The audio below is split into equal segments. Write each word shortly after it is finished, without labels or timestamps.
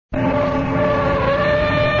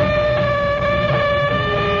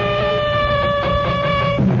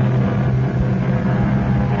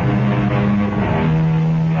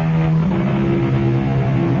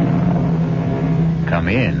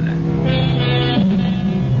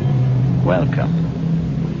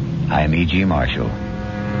Welcome. I'm E.G. Marshall.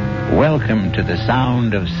 Welcome to the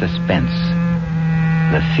sound of suspense,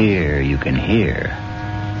 the fear you can hear.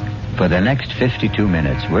 For the next 52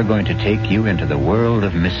 minutes, we're going to take you into the world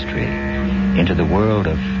of mystery, into the world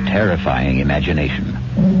of terrifying imagination.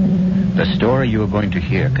 The story you are going to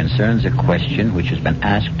hear concerns a question which has been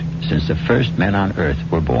asked since the first men on Earth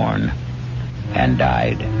were born and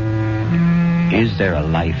died. Is there a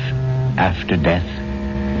life after death?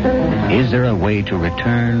 Is there a way to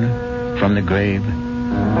return from the grave?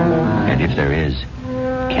 And if there is,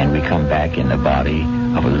 can we come back in the body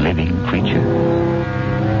of a living creature?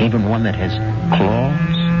 Even one that has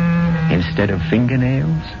claws instead of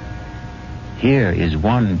fingernails? Here is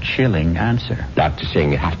one chilling answer. Dr.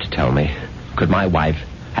 Singh, you have to tell me. Could my wife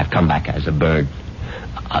have come back as a bird,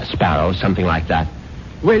 a sparrow, something like that?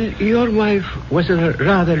 Well, your wife was a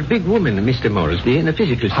rather big woman, Mr. Moresby, in a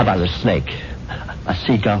physical sense. How about a snake? A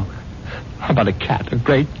seagull? How about a cat? A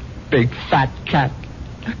great, big, fat cat?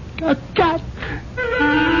 A cat?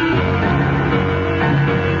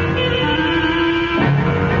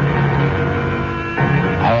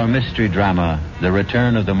 Our mystery drama, The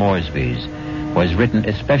Return of the Moresbys, was written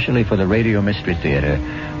especially for the Radio Mystery Theater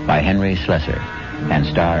by Henry Slessor and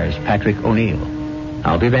stars Patrick O'Neill.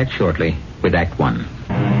 I'll be back shortly with Act One.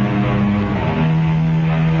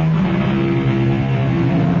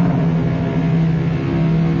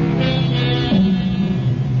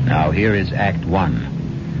 Now here is Act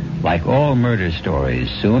One. Like all murder stories,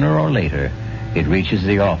 sooner or later, it reaches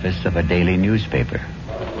the office of a daily newspaper.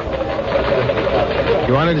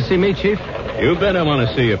 You wanted to see me, Chief? You bet I want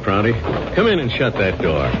to see you, Prouty. Come in and shut that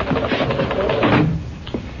door.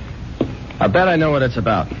 I bet I know what it's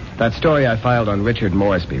about. That story I filed on Richard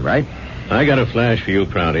Moresby, right? I got a flash for you,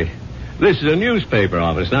 Prouty. This is a newspaper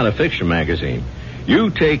office, not a fiction magazine.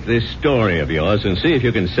 You take this story of yours and see if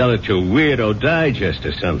you can sell it to Weirdo Digest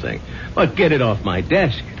or something. But get it off my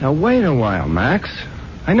desk. Now, wait a while, Max.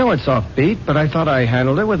 I know it's offbeat, but I thought I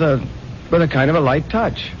handled it with a kind of a light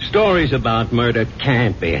touch. Stories about murder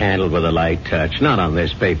can't be handled with a light touch, not on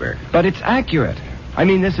this paper. But it's accurate. I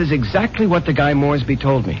mean, this is exactly what the guy Moresby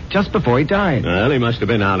told me, just before he died. Well, he must have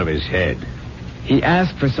been out of his head. He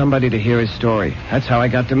asked for somebody to hear his story. That's how I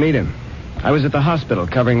got to meet him. I was at the hospital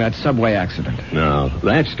covering that subway accident. No,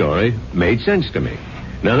 that story made sense to me.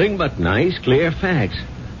 Nothing but nice, clear facts.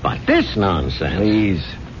 But this nonsense... Please,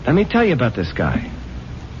 let me tell you about this guy.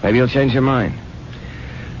 Maybe you'll change your mind.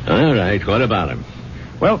 All right, what about him?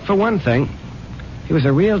 Well, for one thing, he was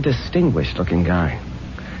a real distinguished-looking guy.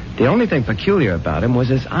 The only thing peculiar about him was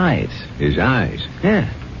his eyes. His eyes? Yeah.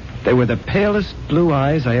 They were the palest blue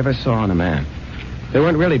eyes I ever saw on a man. They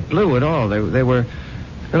weren't really blue at all. They're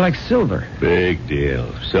like silver. Big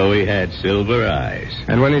deal. So he had silver eyes.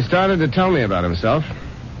 And when he started to tell me about himself,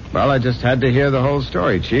 well, I just had to hear the whole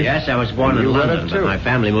story, Chief. Yes, I was born in London, but my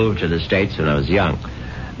family moved to the States when I was young.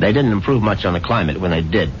 They didn't improve much on the climate when they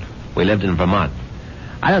did. We lived in Vermont.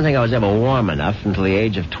 I don't think I was ever warm enough until the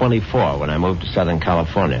age of 24 when I moved to Southern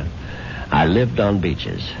California. I lived on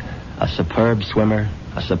beaches. A superb swimmer,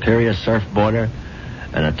 a superior surfboarder,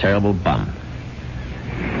 and a terrible bum.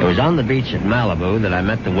 It was on the beach at Malibu that I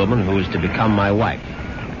met the woman who was to become my wife.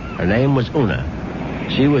 Her name was Una.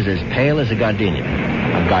 She was as pale as a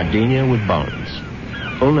gardenia with bones.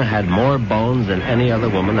 Una had more bones than any other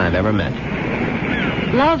woman I've ever met.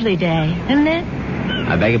 Lovely day, isn't it?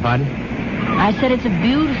 I beg your pardon? I said it's a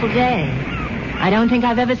beautiful day. I don't think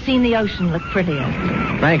I've ever seen the ocean look prettier.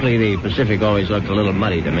 Frankly, the Pacific always looked a little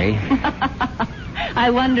muddy to me. I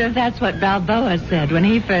wonder if that's what Balboa said when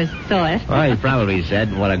he first saw it. Well, he probably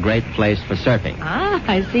said, what a great place for surfing. Ah,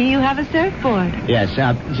 I see you have a surfboard. Yes,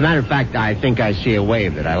 as a matter of fact, I think I see a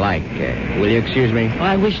wave that I like. Will you excuse me? Oh,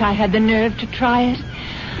 I wish I had the nerve to try it.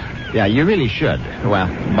 Yeah, you really should. Well,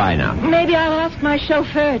 bye now. Maybe I'll ask my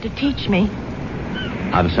chauffeur to teach me.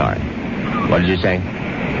 I'm sorry. What did you say?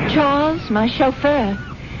 Charles, my chauffeur.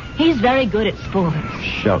 He's very good at sports.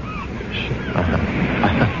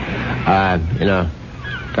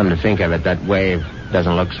 Come to think of it, that wave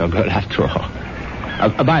doesn't look so good after all.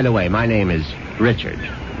 By the way, my name is Richard.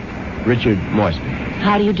 Richard Moresby.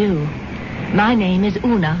 How do you do? My name is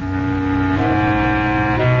Una.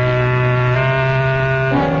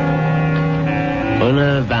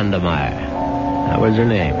 Una Vandermeyer. That was her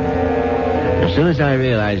name. As soon as I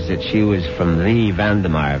realized that she was from the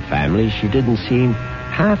Vandermeyer family, she didn't seem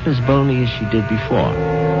half as bony as she did before.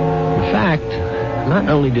 In fact, not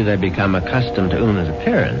only did I become accustomed to Una's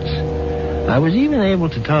appearance, I was even able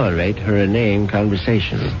to tolerate her inane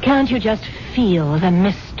conversation. Can't you just feel the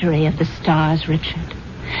mystery of the stars, Richard?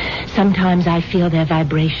 Sometimes I feel their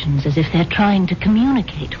vibrations as if they're trying to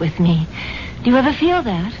communicate with me. Do you ever feel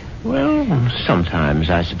that? Well, sometimes,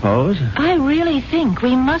 I suppose. I really think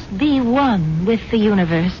we must be one with the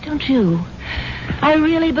universe, don't you? I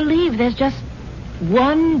really believe there's just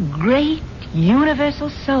one great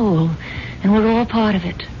universal soul, and we're all part of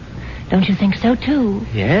it. Don't you think so, too?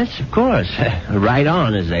 Yes, of course. Right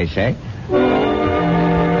on, as they say.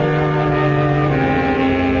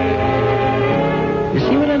 You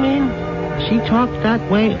see what I mean? She talked that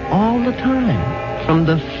way all the time, from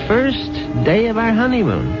the first day of our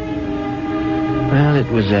honeymoon. Well, it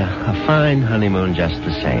was a fine honeymoon just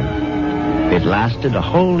the same. It lasted a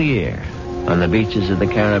whole year on the beaches of the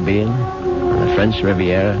Caribbean, on the French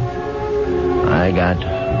Riviera. I got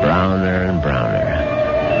browner and browner.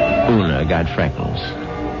 Una got freckles.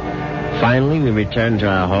 Finally, we returned to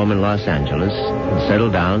our home in Los Angeles and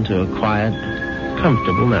settled down to a quiet,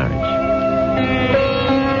 comfortable marriage.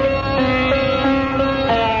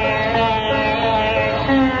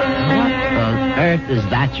 Earth is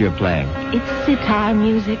that you're playing? It's sitar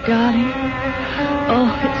music, darling. Oh,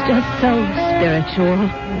 it's just so spiritual.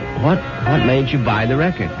 What made you buy the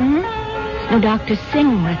record? No, Dr.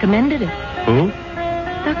 Singh recommended it. Who?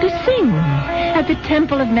 Dr. Singh, at the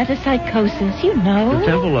Temple of Metapsychosis, you know. The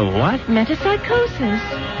Temple of what? Metapsychosis.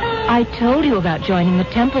 I told you about joining the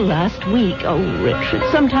temple last week. Oh, Richard,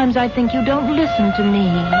 sometimes I think you don't listen to me.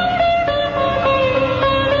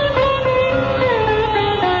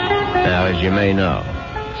 Now, as you may know,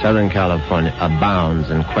 Southern California abounds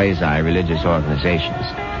in quasi-religious organizations.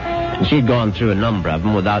 And she'd gone through a number of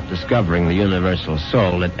them without discovering the universal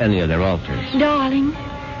soul at any of their altars. Darling,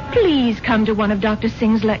 please come to one of Dr.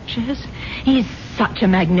 Singh's lectures. He's such a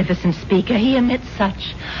magnificent speaker. He emits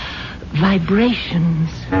such vibrations.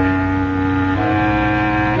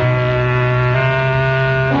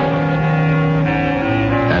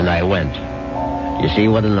 And I went. You see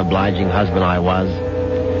what an obliging husband I was?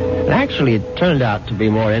 Actually, it turned out to be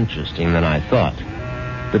more interesting than I thought.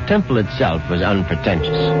 The temple itself was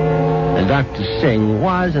unpretentious, and Dr. Singh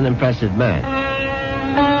was an impressive man.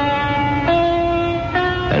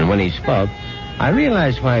 And when he spoke, I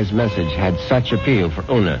realized why his message had such appeal for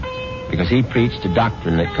Una, because he preached a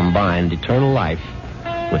doctrine that combined eternal life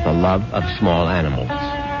with a love of small animals.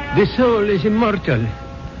 The soul is immortal.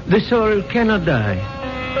 The soul cannot die.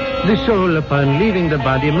 The soul, upon leaving the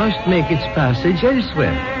body, must make its passage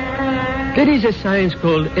elsewhere. There is a science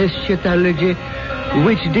called eschatology,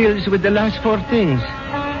 which deals with the last four things: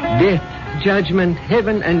 death, judgment,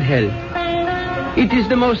 heaven, and hell. It is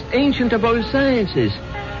the most ancient of all sciences,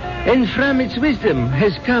 and from its wisdom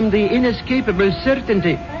has come the inescapable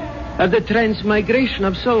certainty of the transmigration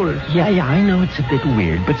of souls. Yeah, I know it's a bit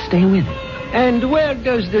weird, but stay with it. And where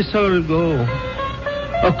does the soul go?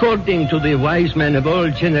 According to the wise men of all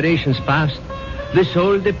generations past, the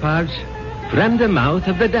soul departs from the mouth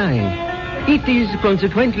of the dying. It is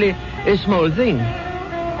consequently a small thing.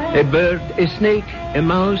 A bird, a snake, a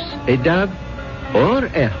mouse, a dove, or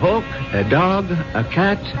a hawk, a dog, a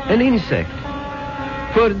cat, an insect.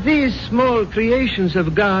 For these small creations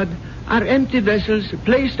of God are empty vessels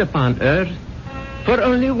placed upon earth for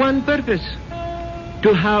only one purpose: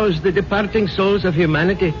 to house the departing souls of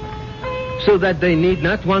humanity, so that they need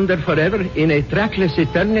not wander forever in a trackless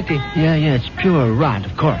eternity. Yeah, it's pure rot,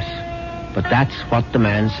 of course. But that's what the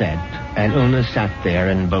man said, and Una sat there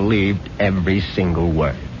and believed every single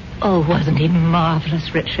word. Oh, wasn't he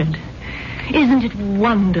marvelous, Richard? Isn't it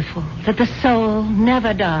wonderful that the soul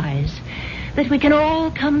never dies? That we can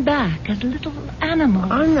all come back as little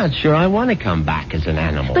animals? I'm not sure I want to come back as an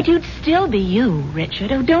animal. But you'd still be you,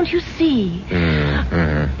 Richard. Oh, don't you see?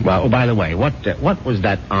 Well, by the way, what was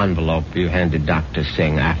that envelope you handed Dr.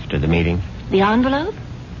 Singh after the meeting? The envelope?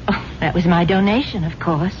 Oh, that was my donation, of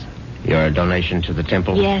course. Your donation to the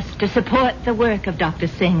temple? Yes, to support the work of Dr.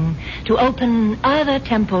 Singh, to open other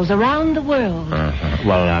temples around the world.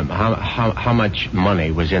 Well, how much money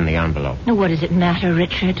was in the envelope? Now, what does it matter,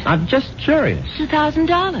 Richard? I'm just curious.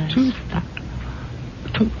 $2,000.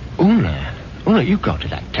 Una, you go to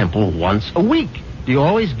that temple once a week. Do you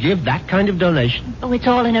always give that kind of donation? Oh, it's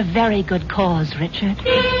all in a very good cause, Richard.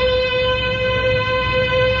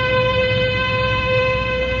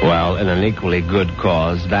 Well, in an equally good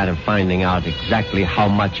cause, that of finding out exactly how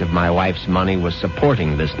much of my wife's money was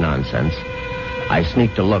supporting this nonsense, I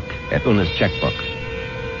sneaked a look at Una's checkbook.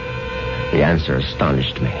 The answer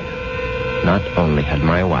astonished me. Not only had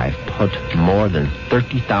my wife put more than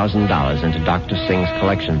 $30,000 into Dr. Singh's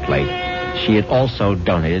collection plate, she had also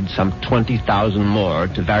donated some $20,000 more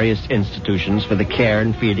to various institutions for the care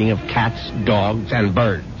and feeding of cats, dogs, and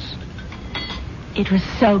birds. It was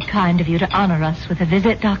so kind of you to honor us with a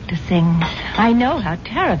visit, Dr. Singh. I know how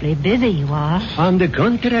terribly busy you are. On the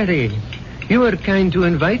contrary, you were kind to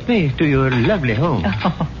invite me to your lovely home.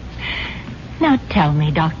 Oh. Now tell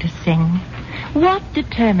me, Dr. Singh, what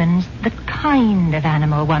determines the kind of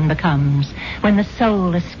animal one becomes when the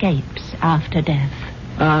soul escapes after death?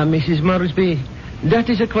 Mrs. Moresby, that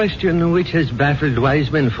is a question which has baffled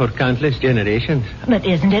wise men for countless generations. But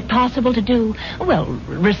isn't it possible to do, well,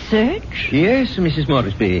 research? Yes, Mrs.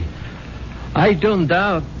 Moresby. I don't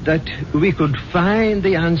doubt that we could find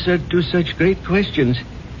the answer to such great questions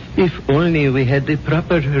if only we had the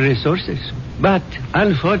proper resources. But,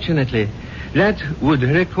 unfortunately, that would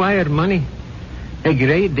require money. A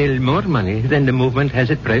great deal more money than the movement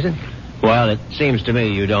has at present. Well, it seems to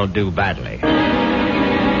me you don't do badly.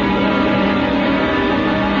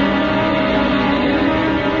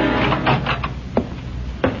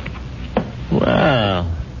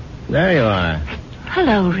 Well, there you are.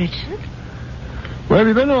 Hello, Richard. Where have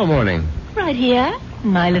you been all morning? Right here,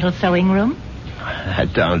 in my little sewing room.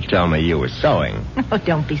 Don't tell me you were sewing. Oh,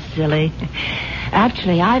 don't be silly.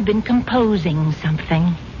 Actually, I've been composing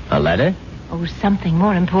something. A letter? Oh, something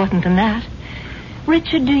more important than that.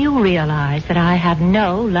 Richard, do you realize that I have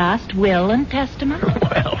no last will and testament?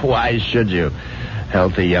 Well, why should you?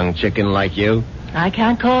 Healthy young chicken like you. I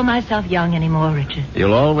can't call myself young anymore, Richard.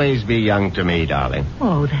 You'll always be young to me, darling.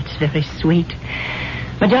 Oh, that's very sweet.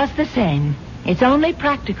 But just the same, it's only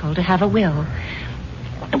practical to have a will.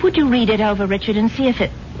 Would you read it over, Richard, and see if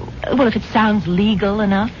it sounds legal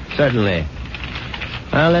enough? Certainly.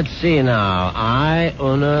 Well, let's see now. I,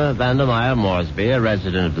 Una Vandermeyer Moresby, a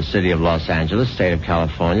resident of the city of Los Angeles, state of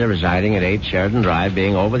California, residing at 8 Sheridan Drive,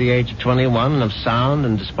 being over the age of 21 and of sound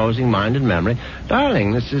and disposing mind and memory.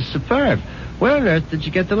 Darling, this is superb. Where on earth did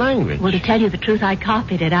you get the language? Well, to tell you the truth, I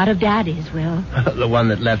copied it out of Daddy's will. The one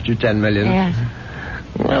that left you $10 million? Yes.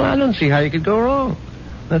 Well, I don't see how you could go wrong.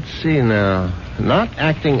 Let's see now. Not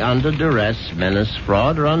acting under duress, menace,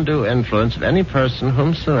 fraud, or undue influence of any person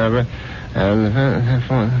whomsoever... And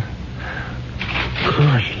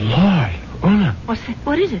good Lord, Una. What's that?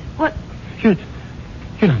 What is it? What? You're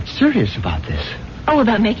not serious about this. Oh,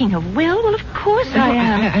 about making a will? Well, of course I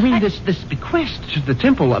am. I mean, this bequest to the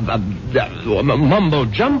temple, mumbo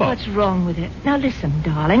jumbo. What's wrong with it? Now, listen,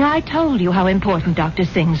 darling. I told you how important Dr.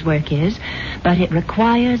 Singh's work is, but it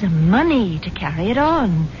requires money to carry it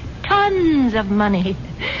on. Tons of money.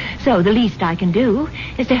 So the least I can do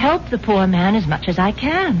is to help the poor man as much as I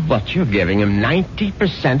can. But you're giving him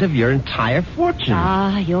 90% of your entire fortune.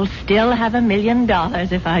 You'll still have $1 million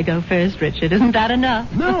if I go first, Richard. Isn't that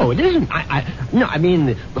enough? No, it isn't. I mean,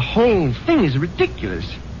 the whole thing is ridiculous.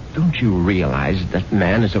 Don't you realize that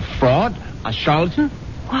man is a fraud, a charlatan?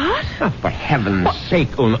 What? Oh, for heaven's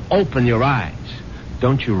sake, Una, open your eyes.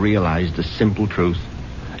 Don't you realize the simple truth?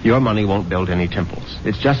 Your money won't build any temples.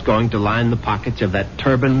 It's just going to line the pockets of that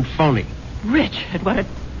turbaned phony. Richard, what a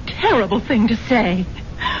terrible thing to say.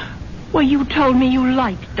 Well, you told me you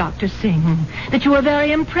liked Dr. Singh, that you were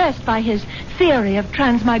very impressed by his theory of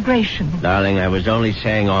transmigration. Darling, I was only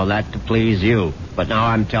saying all that to please you. But now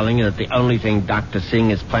I'm telling you that the only thing Dr. Singh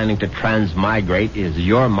is planning to transmigrate is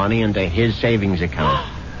your money into his savings account.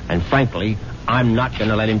 And frankly, I'm not going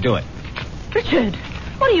to let him do it. Richard,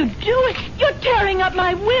 what are you doing? You're tearing up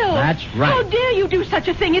my will. That's right. How dare you do such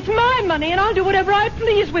a thing? It's my money, and I'll do whatever I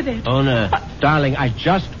please with it. Una, darling, I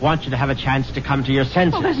just want you to have a chance to come to your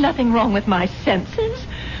senses. Oh, there's nothing wrong with my senses.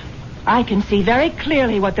 I can see very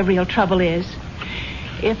clearly what the real trouble is.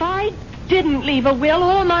 If I didn't leave a will,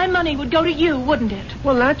 all my money would go to you, wouldn't it?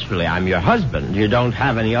 Well, naturally, I'm your husband. You don't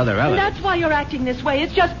have any other relatives. And that's why you're acting this way.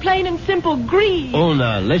 It's just plain and simple greed.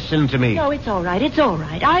 Una, listen to me. No, it's all right. It's all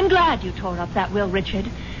right. I'm glad you tore up that will, Richard,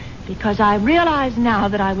 because I realize now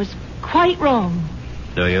that I was quite wrong.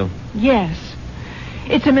 Do you? Yes.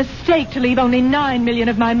 It's a mistake to leave only $9 million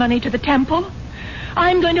of my money to the temple.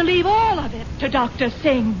 I'm going to leave all of it to Dr.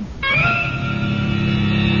 Singh.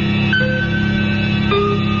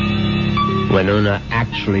 When Una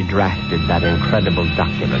actually drafted that incredible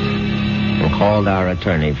document and called our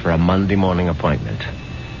attorney for a Monday morning appointment,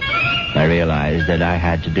 I realized that I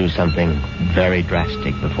had to do something very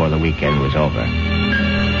drastic before the weekend was over.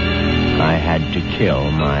 I had to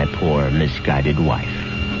kill my poor, misguided wife.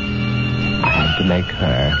 I had to make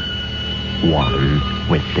her one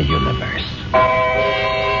with the universe.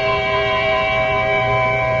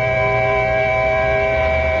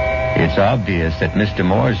 It's obvious that Mr.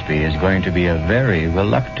 Moresby is going to be a very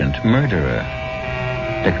reluctant murderer.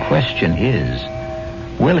 The question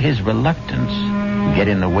is, will his reluctance get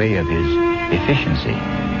in the way of his efficiency?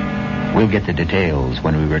 We'll get the details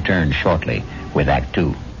when we return shortly with Act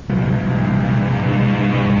 2.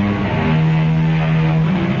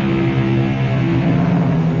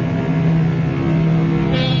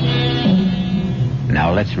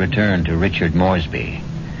 let's return to Richard Moresby.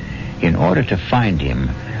 In order to find him,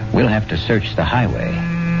 we'll have to search the highway,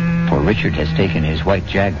 for Richard has taken his white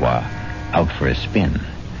Jaguar out for a spin.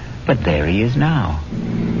 But there he is now.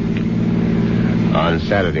 On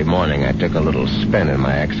Saturday morning, I took a little spin in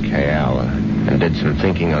my XKL and did some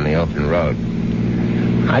thinking on the open road.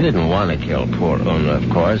 I didn't want to kill poor Una, of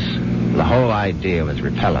course. The whole idea was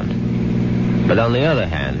repellent. But on the other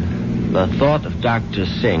hand, the thought of Dr.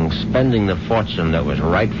 Singh spending the fortune that was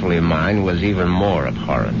rightfully mine was even more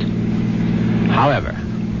abhorrent. However,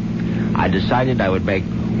 I decided I would make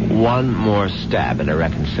one more stab at a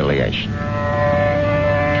reconciliation.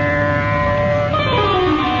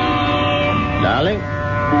 Darling,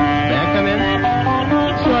 may I come in?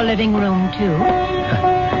 It's your living room, too.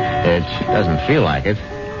 It doesn't feel like it.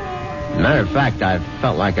 Matter of fact, I've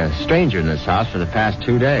felt like a stranger in this house for the past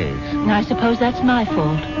 2 days. I suppose that's my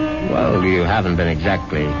fault. Well, you haven't been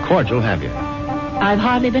exactly cordial, have you? I've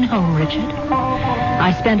hardly been home, Richard.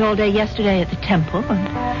 I spent all day yesterday at the temple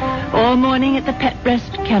and all morning at the Pet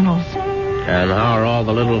Rest Kennels. And how are all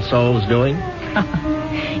the little souls doing?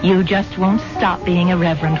 You just won't stop being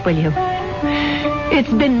irreverent, will you? It's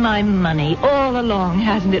been my money all along,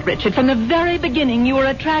 hasn't it, Richard? From the very beginning, you were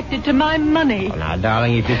attracted to my money. Well, now,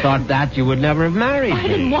 darling, if you thought that, you would never have married me. I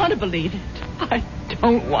didn't want to believe it. I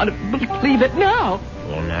don't want to believe it now.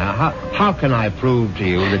 Well, now, how can I prove to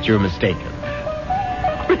you that you're mistaken?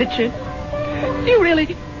 Richard, you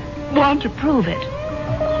really want to prove it?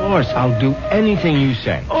 Of course, I'll do anything you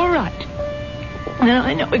say. All right. Now,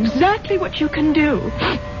 I know exactly what you can do.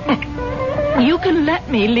 You can let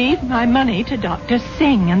me leave my money to Dr.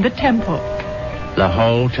 Singh and the temple. The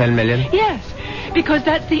whole $10 million? Yes, because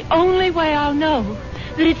that's the only way I'll know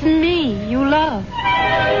that it's me you love.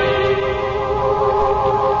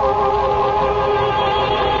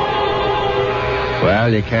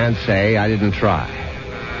 Well, you can't say I didn't try.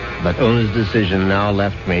 But Una's decision now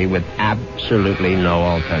left me with absolutely no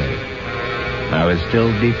alternative. I was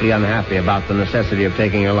still deeply unhappy about the necessity of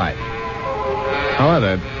taking her life.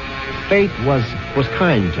 However, fate was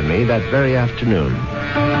kind to me that very afternoon.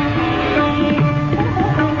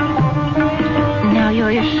 Now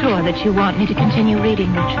you're sure that you want me to continue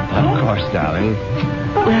reading, Richard? Of course, darling.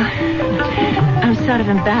 Well, I'm sort of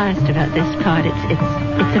embarrassed about this part. It's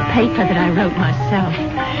a paper that I wrote myself.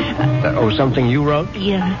 Something you wrote?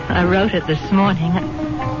 Yeah, I wrote it this morning.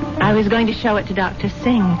 I was going to show it to Dr.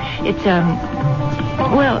 Singh. It's, it's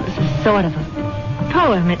a sort of a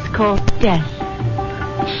poem. It's called Death.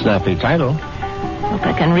 Snappy title. Hope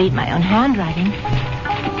I can read my own handwriting.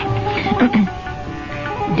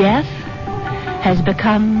 Death has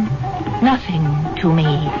become nothing to me.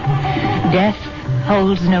 Death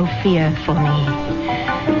holds no fear for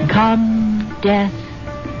me. Come, death,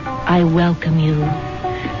 I welcome you.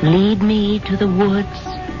 Lead me to the woods,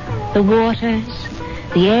 the waters,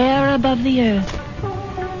 the air above the earth.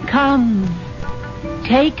 Come,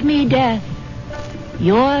 take me, death.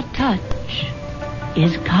 Your touch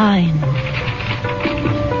is kind.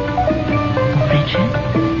 Richard?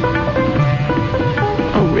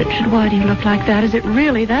 Oh, Richard, why do you look like that? Is it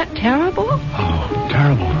really that terrible? Oh,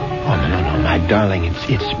 terrible. Oh, no, my darling, it's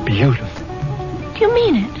beautiful. Do you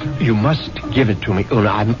mean it? You must give it to me,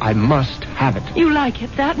 Una. I must have it. You like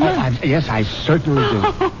it that much? Yes, I certainly do.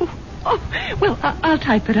 Oh, well, I'll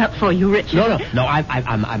type it up for you, Richard. No,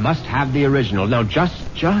 I must have the original. Now,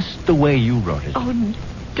 just the way you wrote it. Oh,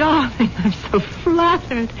 darling, I'm so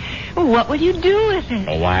flattered. What will you do with it?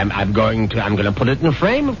 Oh, I'm going to put it in a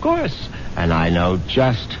frame, of course. And I know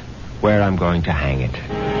just where I'm going to hang it.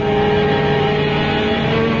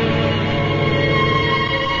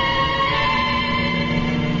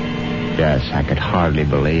 Yes, I could hardly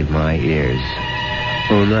believe my ears.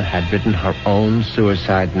 Una had written her own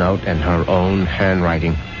suicide note in her own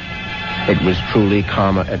handwriting. It was truly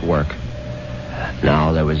karma at work.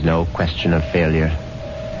 Now there was no question of failure,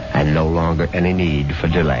 and no longer any need for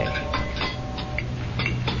delay.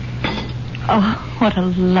 Oh, what a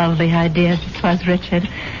lovely idea this was, Richard.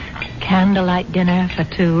 Candlelight dinner for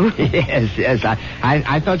two. Yes,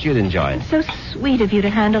 I thought you'd enjoy it. So sweet of you to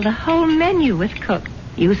handle the whole menu with Cook.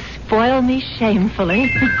 You spoil me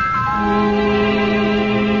shamefully.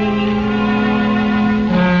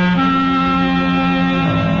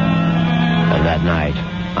 And that night,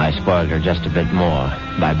 I spoiled her just a bit more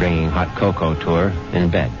by bringing hot cocoa to her in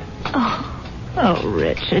bed. Oh,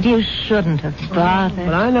 Richard, you shouldn't have bothered.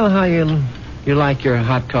 But I know how you like your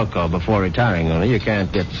hot cocoa before retiring, Una. You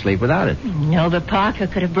can't get to sleep without it. No, but Parker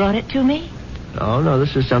could have brought it to me. Oh, no,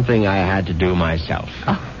 this is something I had to do myself.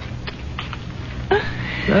 Oh.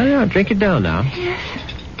 Yeah, drink it down now. Yes.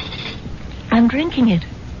 I'm drinking it.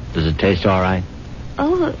 Does it taste all right?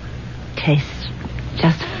 Oh, it tastes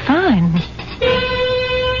just fine.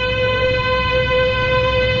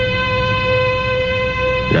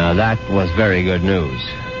 Now, that was very good news,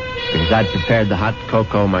 because I'd prepared the hot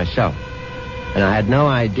cocoa myself, and I had no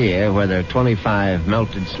idea whether 25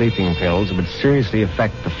 melted sleeping pills would seriously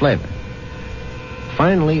affect the flavor.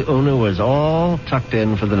 Finally, Una was all tucked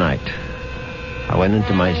in for the night. I went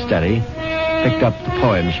into my study, picked up the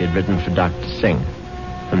poem she had written for Dr. Singh,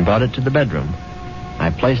 and brought it to the bedroom. I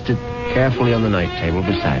placed it carefully on the night table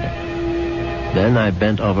beside her. Then I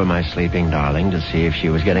bent over my sleeping darling to see if she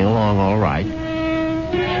was getting along all right.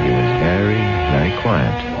 She was very, very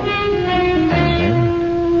quiet. And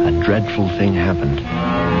then a dreadful thing happened.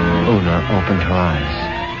 Una opened her eyes.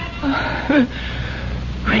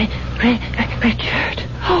 Richard.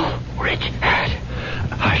 Oh, Richard.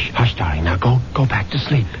 Hush, darling. Now go back to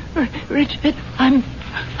sleep. Richard, I'm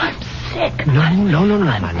sick. No,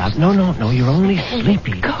 my love. No, you're only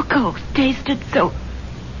sleepy. Cocoa tasted so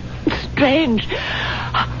strange.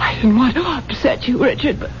 I didn't want to upset you,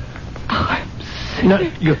 Richard, but I'm sick. No,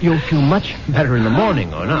 you'll feel much better in the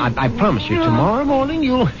morning, Una. I promise you. Tomorrow morning,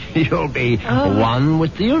 you'll be one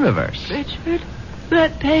with the universe. Richard,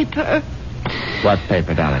 that paper. What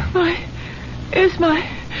paper, darling? It's my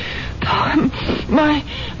poem. My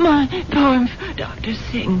poem for Dr.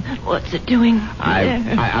 Singh. What's it doing there?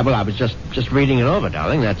 I was just reading it over,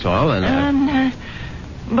 darling, that's all. And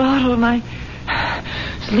bottle, my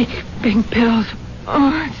sleeping pills.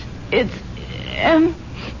 Oh, it's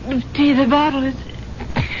empty. The bottle is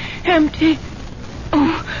empty.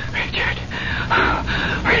 Oh, Richard.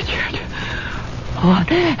 What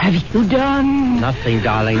have you done? Nothing,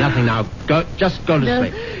 darling, nothing. Now, just go to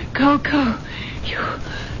sleep. Cocoa. You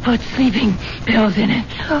put sleeping pills in it.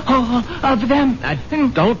 All of them.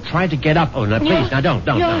 Don't try to get up, Una, please. Now, don't.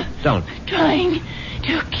 Trying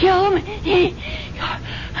to kill me. You're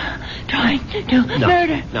trying to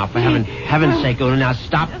murder. No, for heaven's sake, Una, now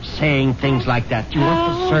stop saying things like that. Do you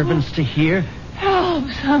want the servants to hear?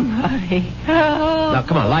 Help somebody. Help. Now,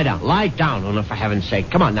 come on, lie down. Lie down, Una, for heaven's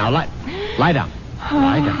sake. Come on, now, lie down.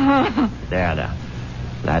 Lie down. There.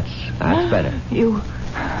 That's better. You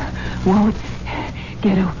won't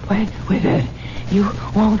get away with it. You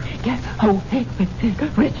won't get away with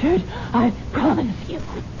it, Richard. I promise you.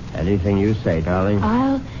 Anything you say, darling.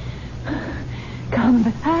 I'll come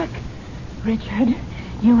back, Richard.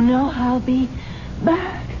 You know I'll be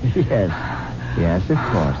back. Yes, of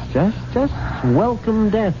course. Just welcome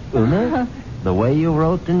death, Una. The way you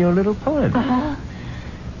wrote in your little poem. I'll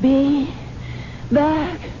be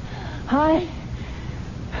back. I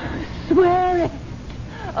swear it.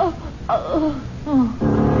 Oh.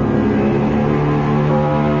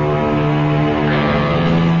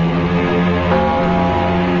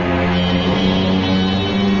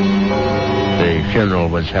 The funeral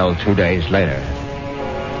was held 2 days later.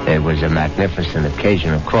 It was a magnificent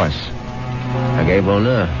occasion, of course. I gave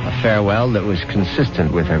Una a farewell that was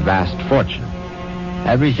consistent with her vast fortune.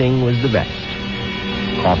 Everything was the best.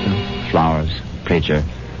 Coffin, flowers, preacher,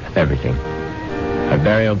 everything. Her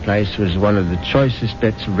burial place was one of the choicest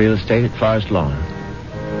bits of real estate at Forest Lawn.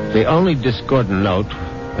 The only discordant note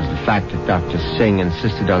was the fact that Dr. Singh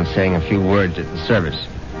insisted on saying a few words at the service.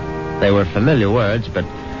 They were familiar words, but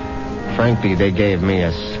frankly, they gave me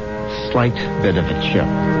a slight bit of a chill.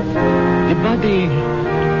 The body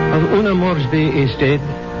of Una Moresby is dead,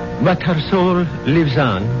 but her soul lives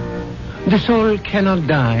on. The soul cannot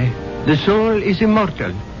die. The soul is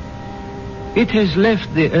immortal. It has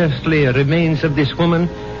left the earthly remains of this woman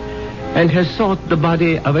and has sought the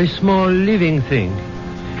body of a small living thing.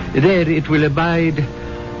 There it will abide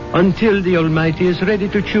until the Almighty is ready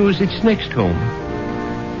to choose its next home.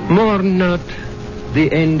 Mourn not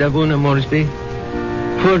the end of Una Moresby,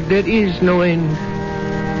 for there is no end.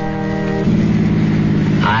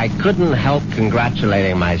 I couldn't help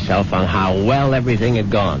congratulating myself on how well everything had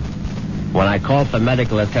gone. When I called for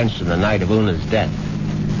medical attention the night of Una's death,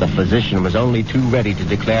 the physician was only too ready to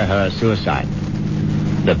declare her a suicide.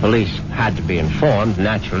 The police had to be informed,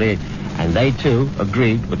 naturally, and they, too,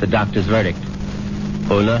 agreed with the doctor's verdict.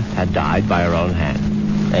 Una had died by her own hand,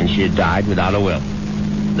 and she had died without a will.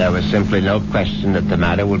 There was simply no question that the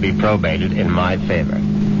matter would be probated in my favor.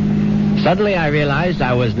 Suddenly I realized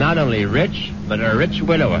I was not only rich, but a rich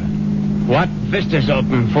widower. What vistas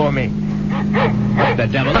opened for me? The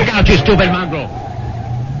devil. Look out, you stupid mongrel!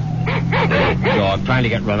 Dog trying to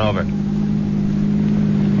get run over.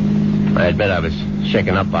 I admit I was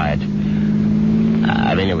shaken up by it.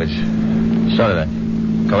 It was sort of a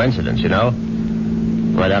coincidence, you know?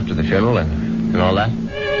 Right after the funeral and all that.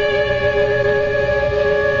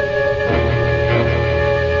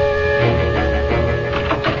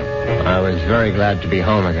 very glad to be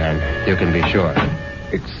home again. You can be sure.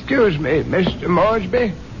 Excuse me, Mr.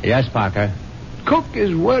 Moresby. Yes, Parker? Cook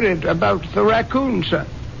is worried about the raccoon, sir.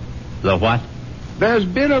 The what? There's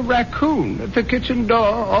been a raccoon at the kitchen door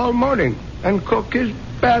all morning, and Cook is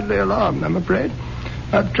badly alarmed, I'm afraid.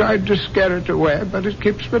 I've tried to scare it away, but it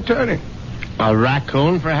keeps returning. A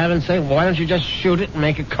raccoon, for heaven's sake? Why don't you just shoot it and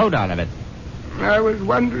make a coat out of it? I was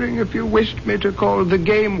wondering if you wished me to call the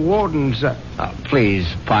game warden, sir. Oh, please,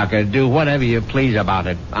 Parker, do whatever you please about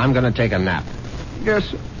it. I'm going to take a nap. Yes,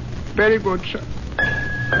 sir. Very good, sir.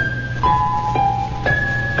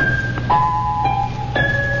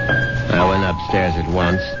 I went upstairs at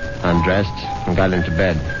once, undressed, and got into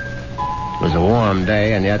bed. It was a warm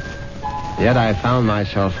day, and yet I found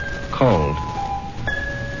myself cold.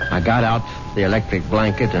 I got out the electric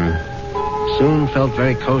blanket and soon felt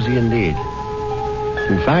very cozy indeed.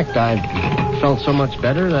 In fact, I felt so much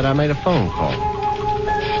better that I made a phone call.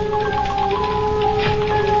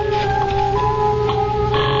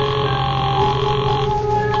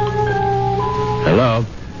 Hello.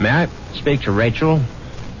 May I speak to Rachel?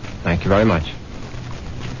 Thank you very much.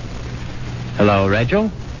 Hello,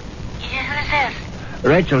 Rachel? Yeah, who's this?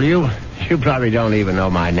 Rachel, you probably don't even know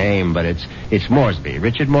my name, but it's Moresby,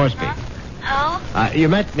 Richard Moresby. Who? You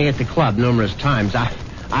met me at the club numerous times.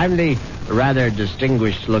 I'm the rather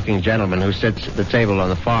distinguished-looking gentleman who sits at the table on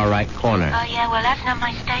the far right corner. Oh, yeah, well, that's not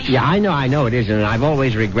my station. Yeah, I know it isn't, and I've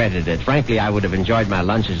always regretted it. Frankly, I would have enjoyed my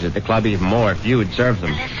lunches at the club even more if you had served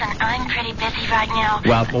them. Listen, I'm pretty busy right now.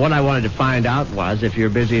 Well, what I wanted to find out was if you're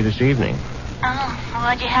busy this evening. Oh,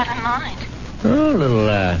 what'd you have in mind? Oh, a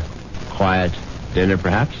little, quiet dinner,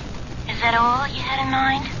 perhaps? Is that all you had in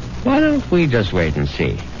mind? Why don't we just wait and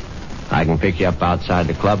see? I can pick you up outside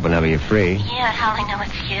the club whenever you're free. Yeah, how I know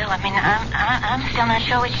it's you. I mean, I'm still not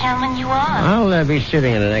sure which gentleman you are. I'll be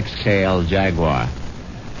sitting in an XKL Jaguar.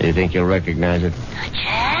 Do you think you'll recognize it? A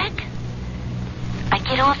Jag? I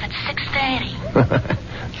get off at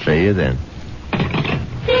 6:30. See you then.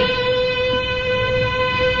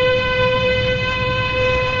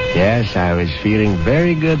 Yes, I was feeling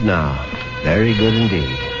very good now. Very good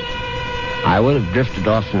indeed. I would have drifted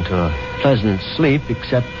off into a pleasant sleep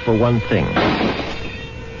except for one thing.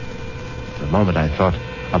 For a moment I thought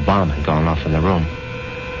a bomb had gone off in the room.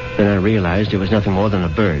 Then I realized it was nothing more than a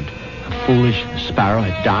bird. A foolish sparrow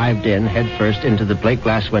had dived in headfirst into the plate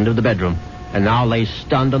glass window of the bedroom and now lay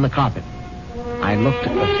stunned on the carpet. I looked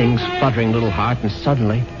at the thing's fluttering little heart, and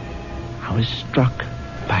suddenly I was struck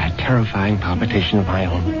by a terrifying palpitation of my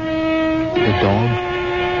own. The dog,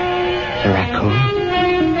 the raccoon,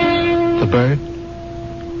 the bird.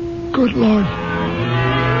 Good Lord.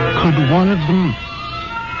 Could one of them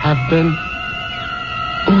have been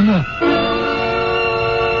Una?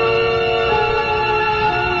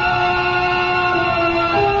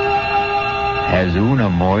 Has Una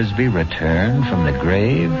Moresby returned from the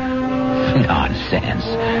grave? Nonsense.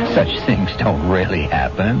 Such things don't really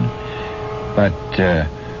happen. But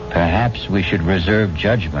perhaps we should reserve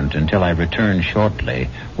judgment until I return shortly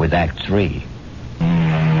with Act 3.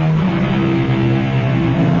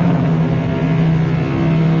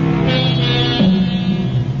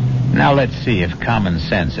 Now let's see if common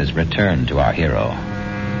sense has returned to our hero.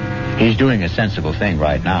 He's doing a sensible thing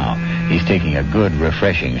right now. He's taking a good,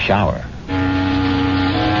 refreshing shower.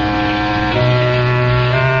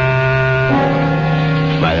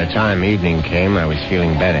 By the time evening came, I was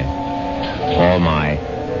feeling better. All my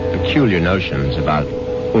peculiar notions about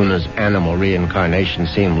Una's animal reincarnation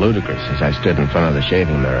seemed ludicrous as I stood in front of the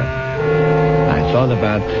shaving mirror. I thought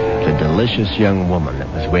about the delicious young woman that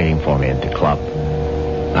was waiting for me at the club.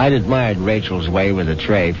 I'd admired Rachel's way with a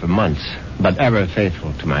tray for months, but ever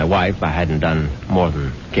faithful to my wife, I hadn't done more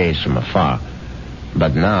than gaze from afar.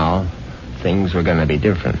 But now, things were going to be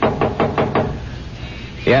different.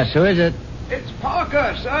 Yes, who is it? It's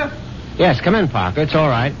Parker, sir. Yes, come in, Parker. It's all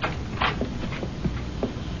right.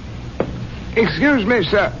 Excuse me,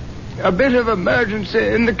 sir. A bit of emergency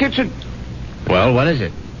in the kitchen. Well, what is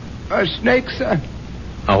it? A snake, sir.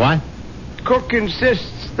 A what? Cook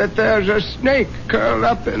insists that there's a snake curled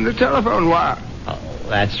up in the telephone wire. Oh,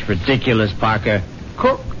 that's ridiculous, Parker.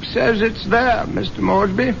 Cook says it's there, Mr.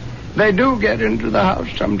 Moresby. They do get into the house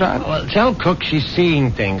sometimes. Well, tell Cook she's seeing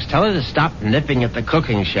things. Tell her to stop nipping at the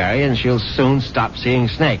cooking sherry, and she'll soon stop seeing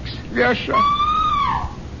snakes. Yes, sir.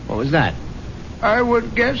 What was that? I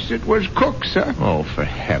would guess it was Cook, sir. Oh, for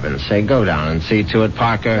heaven's sake, go down and see to it,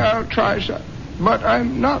 Parker. I'll try, sir. But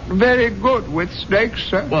I'm not very good with snakes,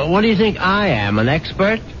 sir. Well, what do you think I am, an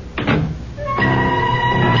expert?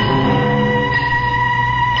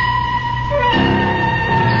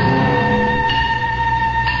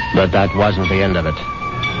 But that wasn't the end of it.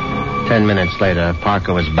 10 minutes later,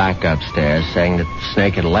 Parker was back upstairs saying that the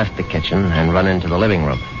snake had left the kitchen and run into the living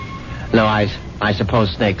room. No, I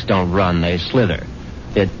suppose snakes don't run, they slither.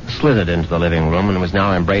 It slithered into the living room and was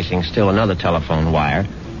now embracing still another telephone wire,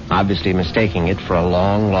 obviously mistaking it for a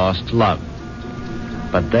long-lost love.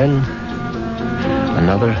 But then,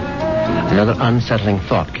 another unsettling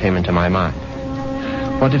thought came into my mind.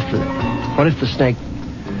 What if the snake...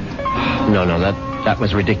 No, that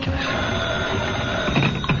was ridiculous.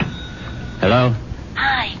 Hello?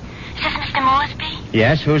 Hi. Is this Mr. Moresby?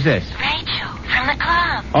 Yes, who's this? Rachel, from the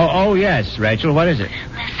club. Oh, yes, Rachel, what is it?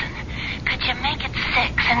 Listen, could you make it 6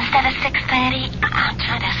 instead of 6:30? I'm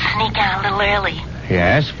trying to sneak out a little early.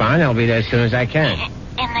 Yes, fine, I'll be there as soon as I can.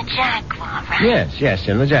 In the Jaguar, right? Yes,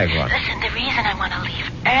 in the Jaguar. Listen, the reason I want to leave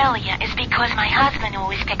earlier is because my husband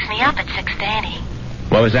always picks me up at 6:30.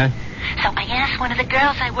 What was that? So I asked one of the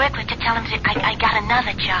girls I work with to tell him I got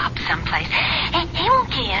another job someplace. He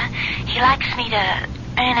won't care. He likes me to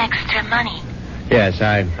earn extra money. Yes,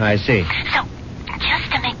 I see. So,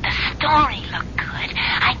 just to make the story look good,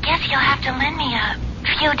 I guess you'll have to lend me a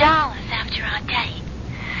few dollars after our date.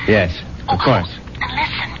 Yes, of course. And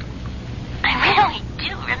listen, I really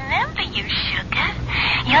do remember you, Sugar.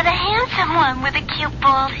 You're the handsome one with a cute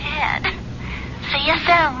bald head. See you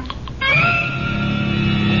soon.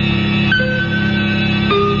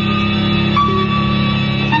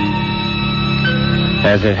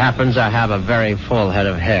 As it happens, I have a very full head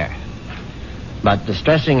of hair. But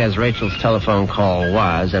distressing as Rachel's telephone call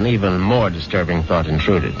was, an even more disturbing thought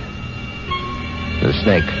intruded. The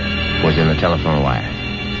snake was in the telephone wire.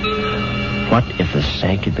 What if the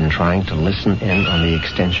snake had been trying to listen in on the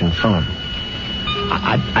extension phone?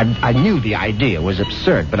 I knew the idea was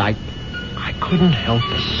absurd, but I couldn't help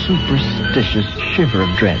a superstitious shiver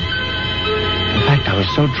of dread. In fact, I was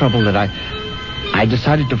so troubled that I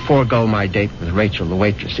decided to forego my date with Rachel, the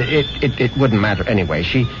waitress. It wouldn't matter anyway.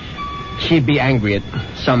 She'd be angry at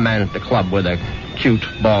some man at the club with a cute,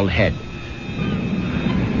 bald head.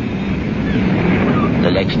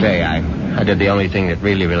 The next day, I did the only thing that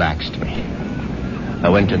really relaxed me. I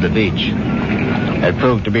went to the beach. It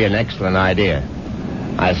proved to be an excellent idea.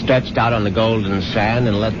 I stretched out on the golden sand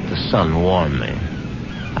and let the sun warm me.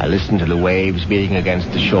 I listened to the waves beating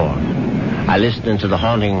against the shore. I listened to the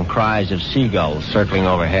haunting cries of seagulls circling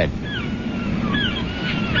overhead.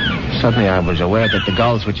 Suddenly I was aware that the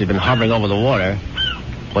gulls which had been hovering over the water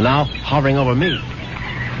were now hovering over me.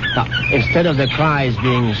 Now, instead of their cries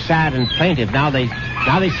being sad and plaintive, now they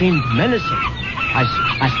seemed menacing.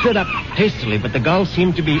 I stood up hastily, but the gulls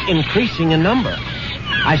seemed to be increasing in number.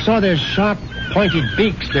 I saw their sharp, pointed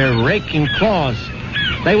beaks, their raking claws.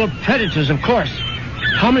 They were predators, of course.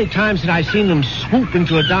 How many times had I seen them swoop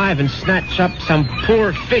into a dive and snatch up some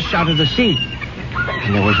poor fish out of the sea?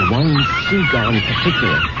 And there was one seagull in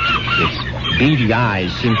particular. Its beady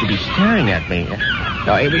eyes seemed to be staring at me.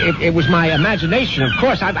 No, it was my imagination, of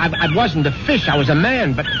course. I wasn't a fish. I was a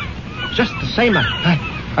man, but just the same,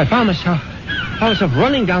 I found myself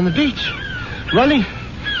running down the beach.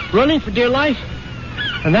 Running for dear life.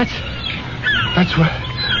 And that's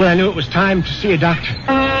when I knew it was time to see a doctor.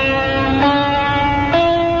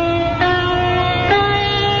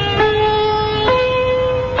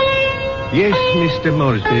 Yes, Mr.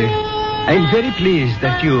 Moresby. I'm very pleased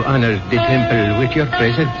that you honored the temple with your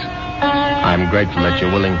presence. I'm grateful that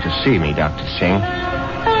you're willing to see me, Dr. Singh.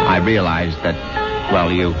 I realize that, well,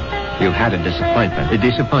 you had a disappointment. A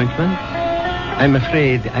disappointment? I'm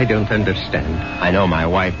afraid I don't understand. I know my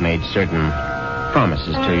wife made certain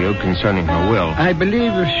promises to you concerning her will. I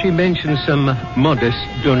believe she mentioned some modest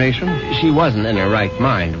donation. She wasn't in her right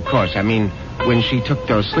mind, of course. I mean, when she took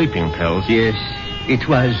those sleeping pills. Yes, it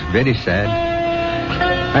was very sad.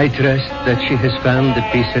 I trust that she has found the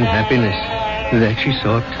peace and happiness that she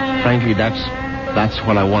sought. Frankly, that's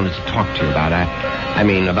what I wanted to talk to you about. I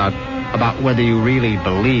mean, about whether you really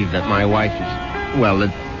believe that my wife is, well,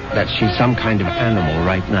 that she's some kind of animal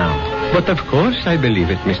right now. But of course I believe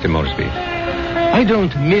it, Mr. Moresby. I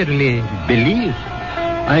don't merely believe.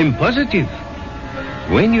 I'm positive.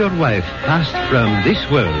 When your wife passed from this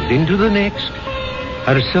world into the next,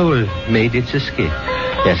 her soul made its escape.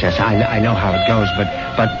 Yes, I know how it goes,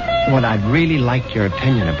 but what I'd really like your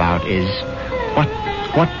opinion about is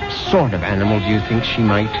what sort of animal do you think she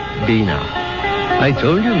might be now? I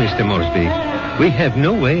told you, Mr. Moresby, we have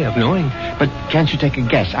no way of knowing. But can't you take a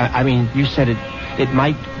guess? I mean, you said it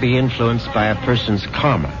might be influenced by a person's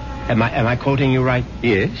karma. Am I quoting you right?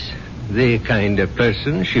 Yes. The kind of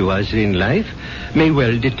person she was in life may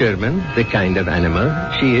well determine the kind of animal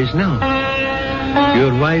she is now.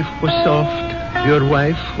 Your wife was soft. Your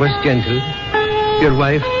wife was gentle. Your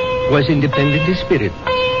wife was independent in spirit.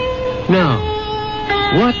 Now,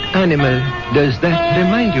 what animal does that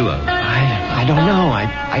remind you of? I don't know. I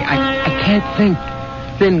can't think.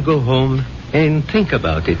 Then go home and think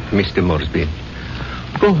about it, Mr. Moresby.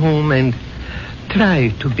 Go home and try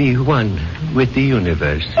to be one with the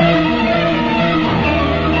universe.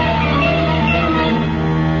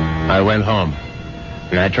 I went home,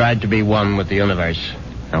 and I tried to be one with the universe.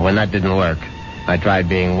 And when that didn't work, I tried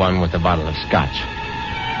being one with a bottle of scotch.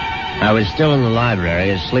 I was still in the library,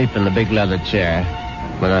 asleep in the big leather chair,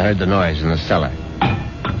 when I heard the noise in the cellar.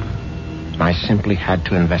 I simply had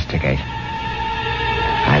to investigate.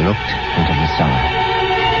 I looked into the cellar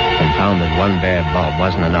and found that one bare bulb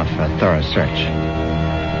wasn't enough for a thorough search.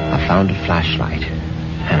 I found a flashlight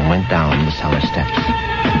and went down the cellar steps.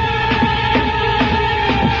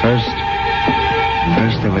 At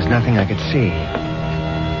first there was nothing I could see.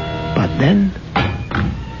 But then,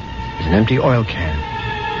 there's an empty oil can.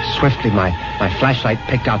 Swiftly, my flashlight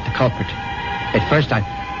picked out the culprit. At first, I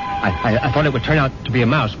thought it would turn out to be a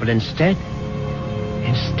mouse, but instead,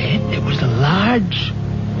 it was a large,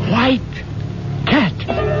 white cat.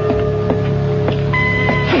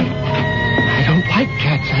 I don't like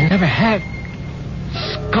cats. I never have.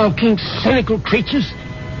 Skulking, cynical creatures.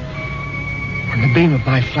 When the beam of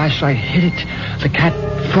my flashlight hit it, the cat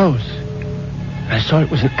froze. I saw it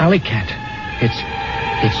was an alley cat. Its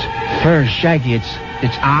fur shaggy,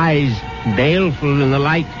 its eyes baleful in the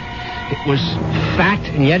light. It was fat,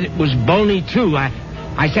 and yet it was bony, too. I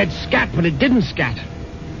said scat, but it didn't scat.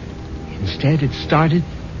 Instead, it started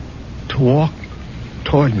to walk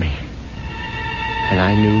toward me. And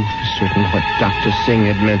I knew for certain what Dr. Singh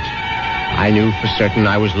had meant. I knew for certain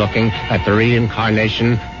I was looking at the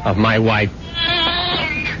reincarnation of my wife.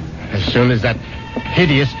 As soon as that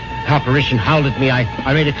hideous apparition howled at me,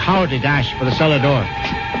 I made a cowardly dash for the cellar door.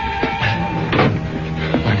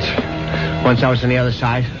 Once I was on the other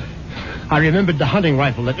side, I remembered the hunting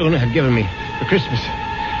rifle that Una had given me for Christmas.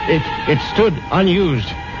 It stood unused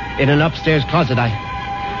in an upstairs closet. I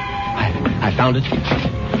found it.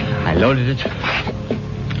 I loaded it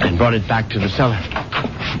and brought it back to the cellar.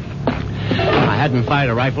 I hadn't fired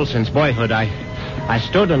a rifle since boyhood. I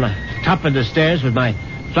stood on the top of the stairs with my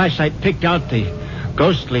flashlight picked out the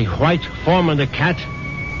ghostly white form of the cat.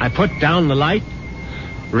 I put down the light,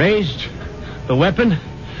 raised the weapon,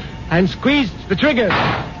 and squeezed the trigger.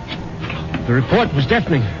 The report was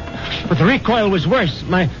deafening, but the recoil was worse.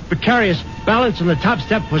 My precarious balance on the top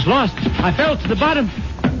step was lost. I fell to the bottom.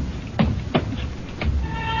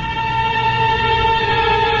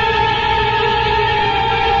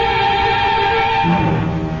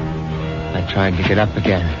 I tried to get up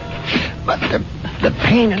again, but the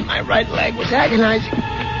pain in my right leg was agonizing.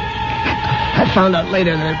 I found out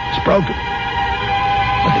later that it was broken.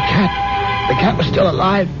 But the cat was still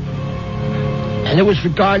alive. And it was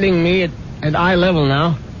regarding me at eye level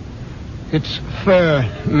now. Its fur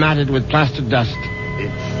matted with plaster dust.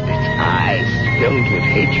 Its eyes filled with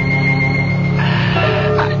hatred.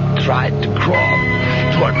 I tried to crawl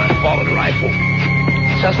toward my fallen rifle.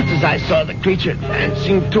 Just as I saw the creature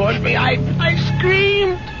advancing toward me, I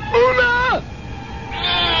screamed, "Una!"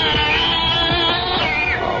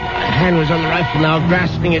 My hand was on the rifle now,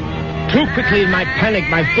 grasping it too quickly in my panic.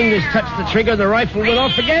 My fingers touched the trigger, the rifle went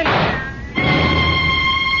off again.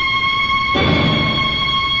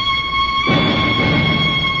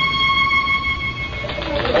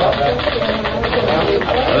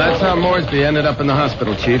 Well, that's how Moresby ended up in the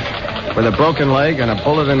hospital, Chief, with a broken leg and a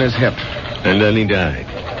bullet in his hip. And then he died.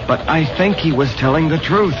 But I think he was telling the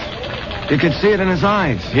truth. You could see it in his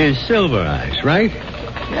eyes. His silver eyes, right?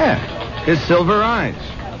 Yeah, his silver eyes.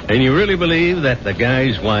 And you really believe that the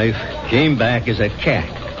guy's wife came back as a cat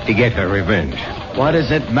to get her revenge? What does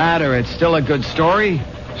it matter? It's still a good story.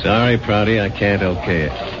 Sorry, Prouty, I can't okay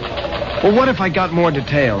it. Well, what if I got more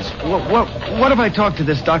details? What if I talked to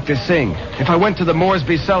this Dr. Singh? If I went to the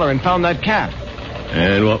Moresby cellar and found that cat?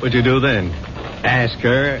 And what would you do then? Ask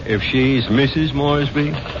her if she's Mrs.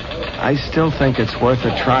 Moresby? I still think it's worth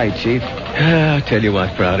a try, Chief. I'll tell you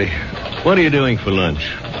what, Prouty. What are you doing for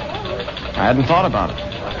lunch? I hadn't thought about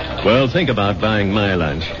it. Well, think about buying my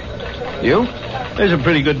lunch. You? There's a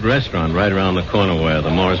pretty good restaurant right around the corner where the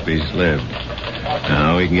Moresbys live.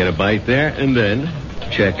 Now, we can get a bite there and then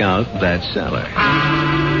check out that cellar.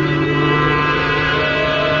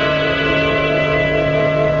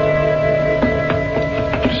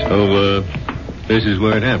 So, this is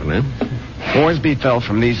where it happened, huh? Moresby fell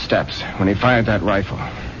from these steps when he fired that rifle.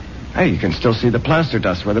 Hey, you can still see the plaster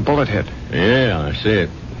dust where the bullet hit. Yeah, I see it.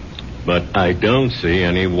 But I don't see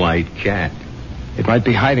any white cat. It might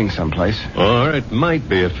be hiding someplace. Or it might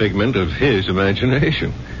be a figment of his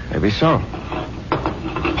imagination. Maybe so.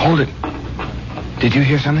 Hold it. Did you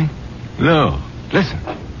hear something? No. Listen.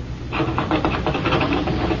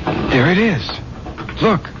 There it is.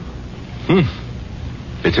 Look.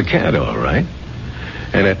 It's a cat, all right.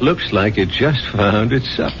 And it looks like it just found its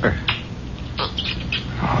supper.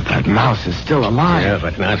 Oh, that mouse is still alive. Yeah,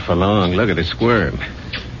 but not for long. Look at it squirm.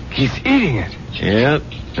 He's eating it. Yep.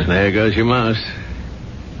 And there goes your mouse.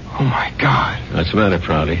 Oh, my God. What's the matter,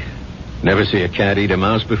 Prouty? Never see a cat eat a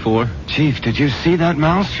mouse before? Chief, did you see that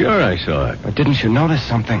mouse? Sure I saw it. But didn't you notice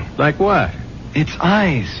something? Like what? Its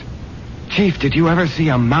eyes. Chief, did you ever see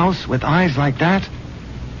a mouse with eyes like that?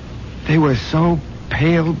 They were so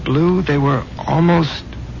pale blue, they were almost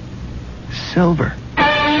silver.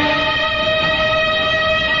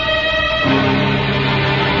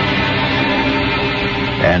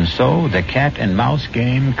 And so the cat and mouse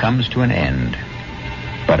game comes to an end.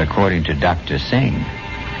 But according to Dr. Singh,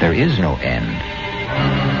 there is no end.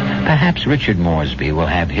 Perhaps Richard Moresby will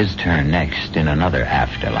have his turn next in another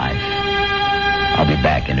afterlife. I'll be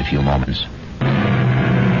back in a few moments.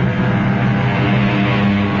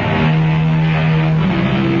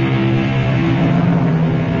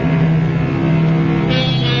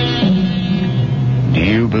 Do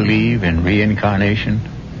you believe in reincarnation?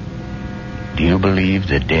 Do you believe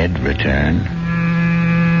the dead return?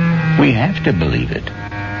 We have to believe it,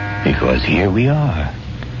 because here we are,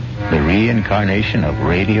 the reincarnation of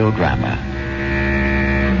radio drama.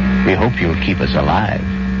 We hope you'll keep us alive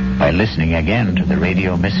by listening again to the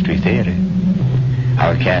Radio Mystery Theater.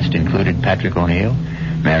 Our cast included Patrick O'Neill,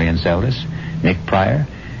 Marion Seldes, Nick Pryor,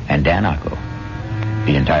 and Dan Ocko.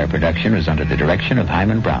 The entire production was under the direction of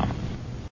Hyman Brown.